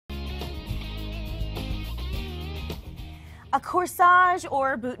A corsage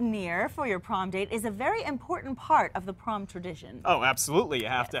or boutonniere for your prom date is a very important part of the prom tradition. Oh, absolutely. You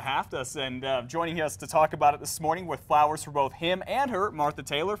have to have us. And joining us to talk about it this morning with flowers for both him and her, Martha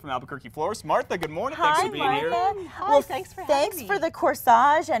Taylor from Albuquerque Florist. Martha, good morning. Hi, thanks for being here. Hi, well, thanks for having me. Thanks for the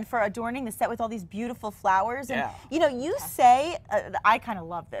corsage and for adorning the set with all these beautiful flowers. And you know, you say, I kind of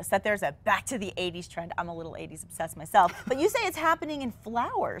love this, that there's a back to the 80s trend. I'm a little 80s obsessed myself. But you say it's happening in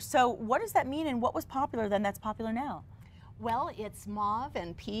flowers. So what does that mean, and what was popular then that's popular now? Well, it's mauve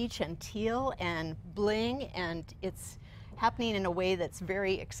and peach and teal and bling, and it's happening in a way that's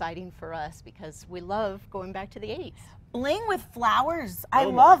very exciting for us because we love going back to the 80s. Bling with flowers. I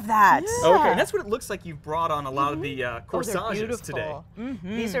love that. Yeah. Okay, and that's what it looks like you've brought on a lot of the corsages today.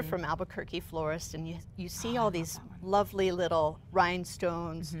 These are from Albuquerque Florist, and you see all these lovely little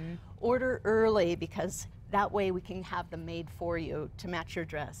rhinestones. Order early because that way we can have them made for you to match your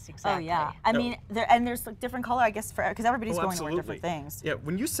dress. Exactly. Oh yeah. I mean, there's like different color, I guess, for because everybody's going to wear different things. Yeah.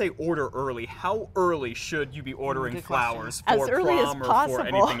 When you say order early, how early should you be ordering flowers for as early prom as possible, or for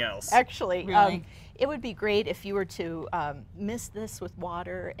anything else? Actually, really? It would be great if you were to mist this with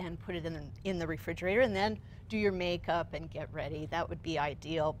water and put it in the refrigerator, and then do your makeup and get ready. That would be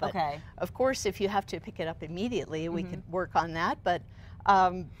ideal. But of course, if you have to pick it up immediately, we could work on that. But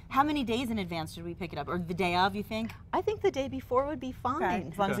how many days in advance should we pick it up, or the day of? You think? I think the day before would be fine. Okay.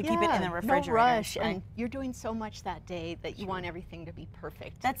 As long as we keep it in the refrigerator. No rush, right? and you're doing so much that day that you want everything to be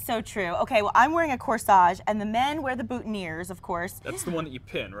perfect. That's so true. Okay, well, I'm wearing a corsage, and the men wear the boutonnieres, of course. That's the one that you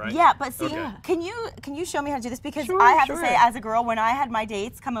pin, right? Yeah, but see, can you show me how to do this? Because Sure, I have to say, as a girl, when I had my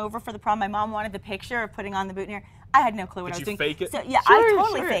dates come over for the prom, my mom wanted the picture of putting on the boutonniere. I had no clue what I was doing. Did you fake it? So, yeah, I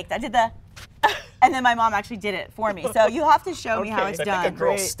totally faked. I did the, and then my mom actually did it for me. So you have to show me how it's done. I think a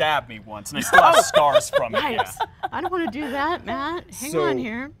girl stabbed me once, and I still have scars from it. Nice. I don't want to do that, Matt. Hang on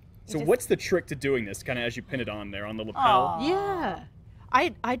here. So what's the trick to doing this, kind of as you pin it on there on the lapel? Yeah,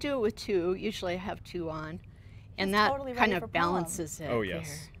 I do it with two. Usually I have two on, and that totally kind ready of for prom. balances it. Oh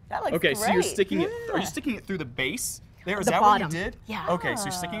yes. That looks okay, great. so you're sticking it. Are you sticking it through the base? There, is The that bottom. what you did? Yeah. Okay, so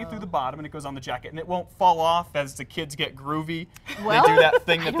you're sticking it through the bottom and it goes on the jacket, and it won't fall off as the kids get groovy. Well, they do that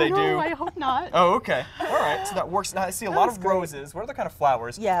thing that I they don't know, do. I hope not. Oh, okay. All right, so that works. Now I see a lot of roses. What other kind of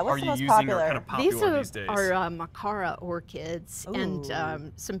flowers are you using or kind of popular these days? These are macara orchids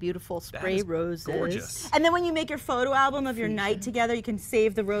and some beautiful spray roses. Gorgeous. And then when you make your photo album of your night together, you can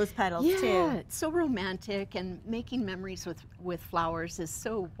save the rose petals too. Yeah, it's so romantic, and making memories with flowers is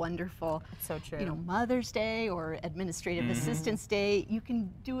so wonderful. It's so true. You know, Mother's Day or Administrative Assistance Day, you can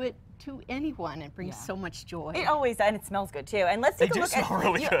do it to anyone. It brings so much joy. It always does, and it smells good too. And let's take a look at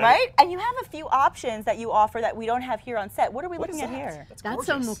really good. right. And you have a few options that you offer that we don't have here on set. What are we looking at here? That's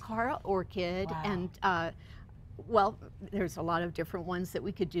a macara orchid, and well, there's a lot of different ones that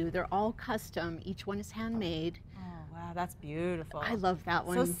we could do. They're all custom. Each one is handmade. Oh wow, that's beautiful. I love that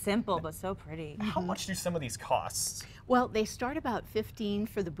one. So simple but so pretty. How much do some of these cost? Well, they start about $15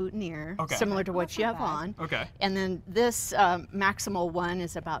 for the boutonniere, similar to what you have on. Okay. And then this maximal one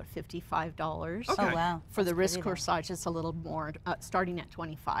is about $55. Oh wow. For the wrist corsage, it's a little more, starting at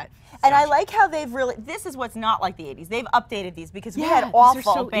 $25. And I like how they've really, this is what's not like the 80s. They've updated these because we had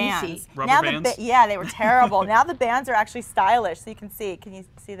awful so bands. easy. Rubber bands? Yeah, they were terrible. Now the bands are actually stylish, so you can see. Can you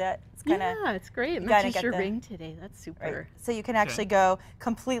see that? It's kind of. Yeah, it's great. It matches your ring today. That's super. So you can actually go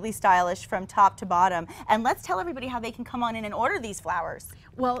completely stylish from top to bottom. And let's tell everybody how they can come on in and order these flowers.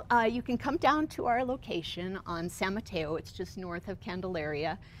 Well, you can come down to our location on San Mateo. It's just north of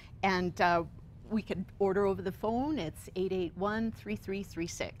Candelaria. And we could order over the phone. It's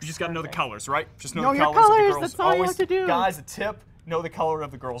 881-3336. You just got to know the colors, right? Just know the your colors. Of the girls. That's all you have to do. Guys, a tip. Know the color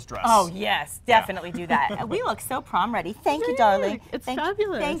of the girl's dress. Oh yes, definitely do that. We look so prom ready. Thank you, darling. It's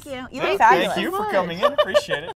fabulous. Thank you. You look fabulous. Thank you for coming in. Appreciate it.